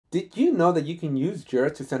Did you know that you can use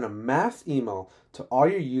Jira to send a mass email to all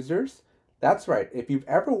your users? That's right. If you've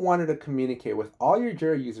ever wanted to communicate with all your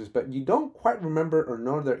Jira users, but you don't quite remember or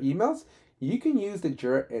know their emails, you can use the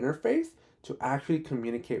Jira interface to actually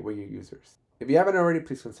communicate with your users. If you haven't already,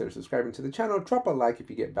 please consider subscribing to the channel. Drop a like if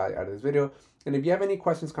you get value out of this video. And if you have any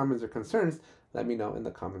questions, comments, or concerns, let me know in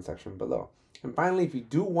the comment section below. And finally, if you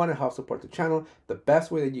do want to help support the channel, the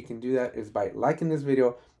best way that you can do that is by liking this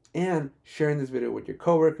video and sharing this video with your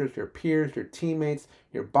coworkers, your peers, your teammates,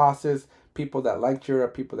 your bosses, people that like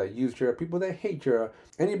Jira, people that use Jira, people that hate Jira,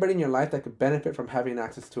 anybody in your life that could benefit from having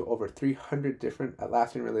access to over 300 different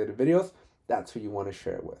Atlassian related videos. That's who you want to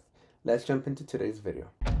share it with. Let's jump into today's video.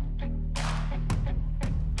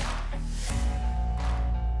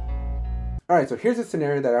 All right, so here's a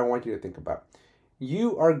scenario that I want you to think about.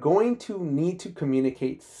 You are going to need to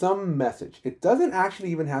communicate some message. It doesn't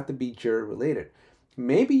actually even have to be Jira related.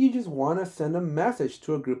 Maybe you just want to send a message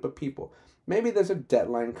to a group of people. Maybe there's a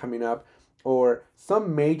deadline coming up or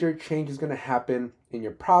some major change is going to happen in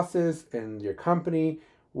your process, in your company,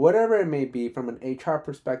 whatever it may be from an HR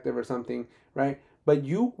perspective or something, right? But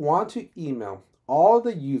you want to email all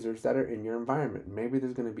the users that are in your environment. Maybe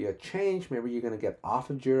there's going to be a change. Maybe you're going to get off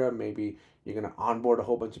of Jira. Maybe you're going to onboard a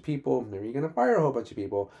whole bunch of people. Maybe you're going to fire a whole bunch of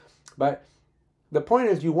people. But the point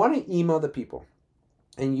is you want to email the people.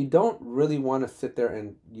 And you don't really want to sit there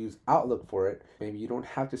and use Outlook for it. Maybe you don't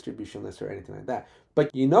have distribution lists or anything like that.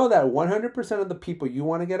 But you know that 100% of the people you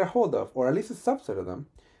want to get a hold of, or at least a subset of them,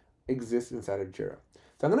 exist inside of Jira.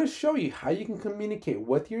 So I'm going to show you how you can communicate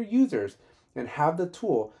with your users and have the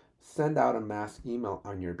tool send out a mass email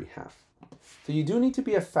on your behalf. So you do need to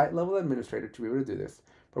be a site level administrator to be able to do this.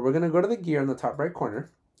 But we're going to go to the gear in the top right corner,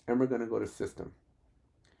 and we're going to go to System.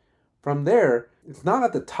 From there, it's not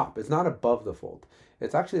at the top. It's not above the fold.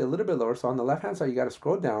 It's actually a little bit lower. So on the left-hand side, you got to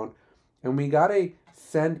scroll down, and we got a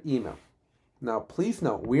send email. Now, please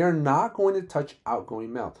note, we are not going to touch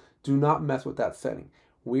outgoing mail. Do not mess with that setting.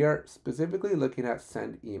 We are specifically looking at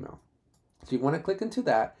send email. So you want to click into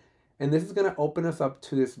that, and this is going to open us up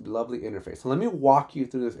to this lovely interface. So let me walk you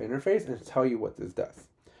through this interface and tell you what this does.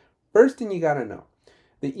 First thing you got to know,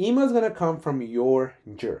 the email is going to come from your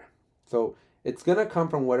Jira. So it's going to come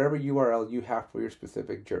from whatever URL you have for your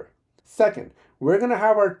specific Jira. Second, we're going to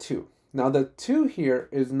have our to. Now the to here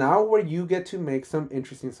is now where you get to make some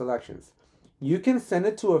interesting selections. You can send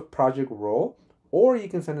it to a project role or you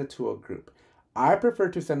can send it to a group. I prefer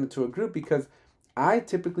to send it to a group because I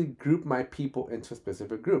typically group my people into a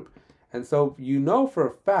specific group. And so you know for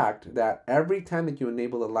a fact that every time that you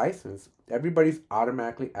enable a license, everybody's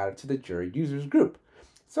automatically added to the Jira users group.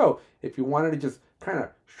 So if you wanted to just kind of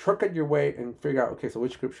shortcut your way and figure out, okay, so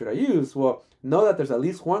which group should I use? Well, know that there's at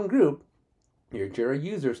least one group, your Jira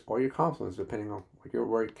users or your Confluence, depending on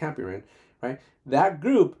what camp you're in, right? That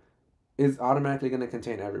group is automatically going to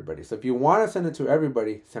contain everybody. So if you want to send it to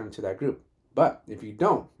everybody, send it to that group. But if you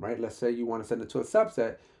don't, right, let's say you want to send it to a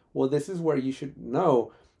subset, well, this is where you should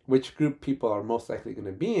know which group people are most likely going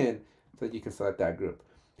to be in so that you can select that group.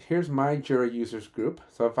 Here's my Jira users group.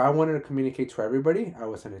 So if I wanted to communicate to everybody, I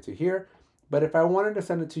would send it to here. But if I wanted to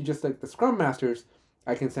send it to just like the Scrum Masters,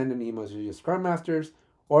 I can send an email to just Scrum Masters,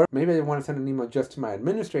 or maybe I want to send an email just to my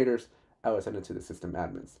administrators, I would send it to the system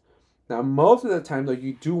admins. Now, most of the time though,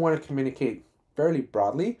 you do want to communicate fairly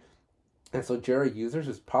broadly, and so Jira users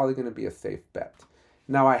is probably going to be a safe bet.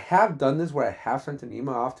 Now, I have done this where I have sent an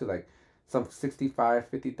email off to like some 65,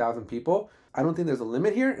 50,000 people. I don't think there's a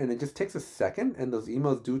limit here, and it just takes a second, and those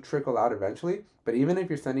emails do trickle out eventually. But even if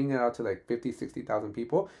you're sending it out to like 50, 60,000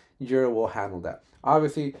 people, Jira will handle that.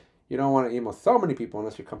 Obviously, you don't want to email so many people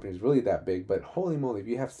unless your company is really that big, but holy moly, if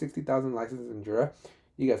you have 60,000 licenses in Jira,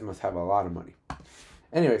 you guys must have a lot of money.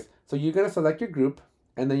 Anyways, so you're going to select your group,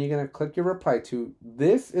 and then you're going to click your reply to.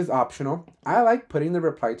 This is optional. I like putting the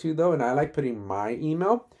reply to though, and I like putting my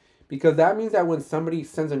email, because that means that when somebody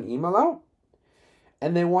sends an email out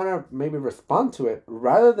and they want to maybe respond to it,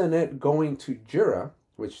 rather than it going to Jira,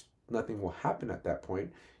 which nothing will happen at that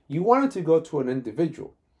point, you want it to go to an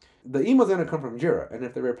individual. The email is going to come from Jira, and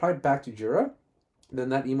if they reply back to Jira, then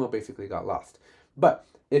that email basically got lost. But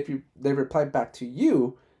if they reply back to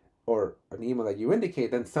you, or an email that you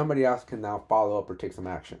indicate, then somebody else can now follow up or take some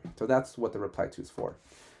action. So that's what the reply to is for.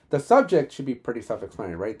 The subject should be pretty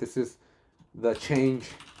self-explanatory, right? This is the change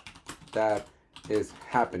that is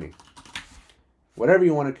happening. Whatever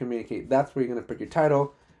you want to communicate, that's where you're going to put your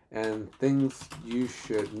title, and things you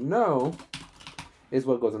should know is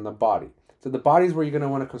what goes in the body. So the body is where you're going to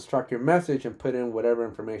want to construct your message and put in whatever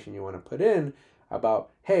information you want to put in about,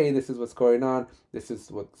 hey, this is what's going on, this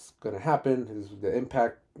is what's going to happen, this is the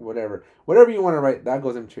impact, whatever. Whatever you want to write, that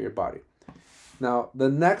goes into your body. Now, the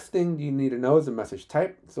next thing you need to know is the message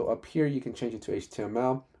type. So up here, you can change it to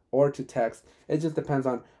HTML or to text. It just depends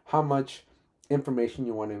on how much information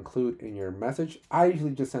you want to include in your message. I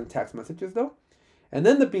usually just send text messages though. And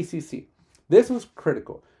then the BCC. This was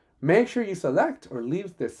critical. Make sure you select or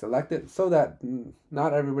leave this selected so that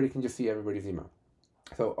not everybody can just see everybody's email.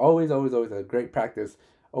 So always a great practice,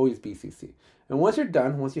 always BCC. And once you're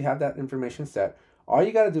done, once you have that information set, all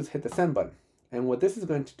you got to do is hit the send button. And what this is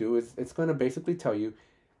going to do is it's going to basically tell you,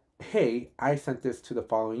 hey, I sent this to the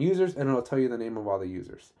following users, and it'll tell you the name of all the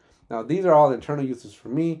users. Now, these are all internal users for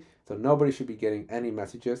me, so nobody should be getting any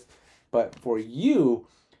messages. But for you,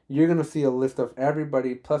 you're going to see a list of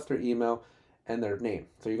everybody plus their email and their name.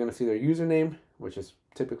 So you're going to see their username, which is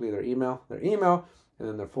typically their email, and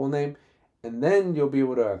then their full name. And then you'll be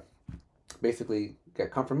able to basically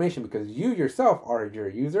get confirmation because you yourself are a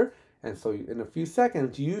Jira user. And so in a few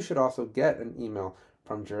seconds, you should also get an email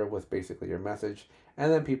from Jira with basically your message.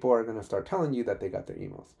 And then people are going to start telling you that they got their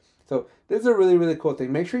emails. So this is a really cool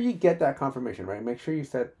thing. Make sure you get that confirmation, right? Make sure you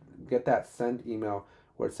get that send email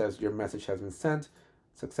where it says your message has been sent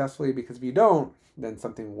successfully, because if you don't, then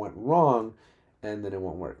something went wrong and then it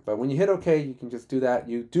won't work. But when you hit OK, you can just do that.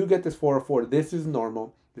 You do get this 404. This is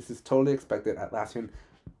normal. This is totally expected. Atlassian,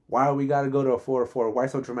 why we got to go to a 404? Why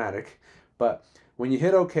so dramatic? But when you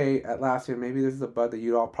hit OK, Atlassian, maybe this is a bug that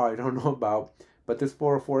you all probably don't know about, but this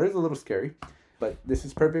 404 is a little scary. But this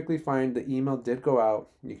is perfectly fine. The email did go out.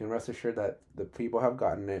 You can rest assured that the people have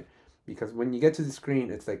gotten it, because when you get to the screen,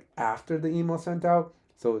 it's like after the email sent out.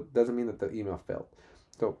 So it doesn't mean that the email failed.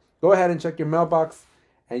 So go ahead and check your mailbox,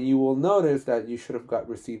 and you will notice that you should have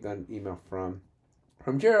received an email from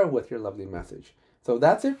Jira with your lovely message. So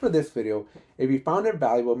that's it for this video. If you found it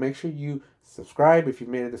valuable, make sure you subscribe. If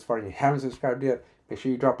you've made it this far and you haven't subscribed yet, make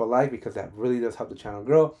sure you drop a like, because that really does help the channel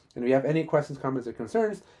grow. And if you have any questions, comments, or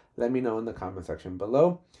concerns, let me know in the comment section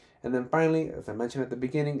below. And then finally, as I mentioned at the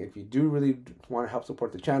beginning, if you do really want to help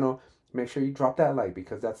support the channel, make sure you drop that like,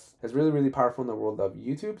 because that's really powerful in the world of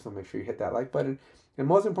YouTube. So make sure you hit that like button. And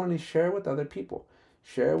most importantly, share it with other people.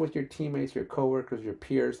 Share it with your teammates, your coworkers, your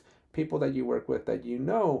peers, people that you work with that you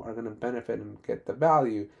know are going to benefit and get the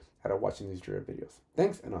value out of watching these Jira videos.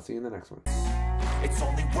 Thanks, and I'll see you in the next one. It's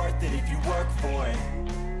only worth it if you work for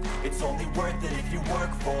it. It's only worth it if you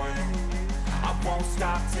work for it. I won't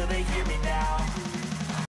stop till they hear me now.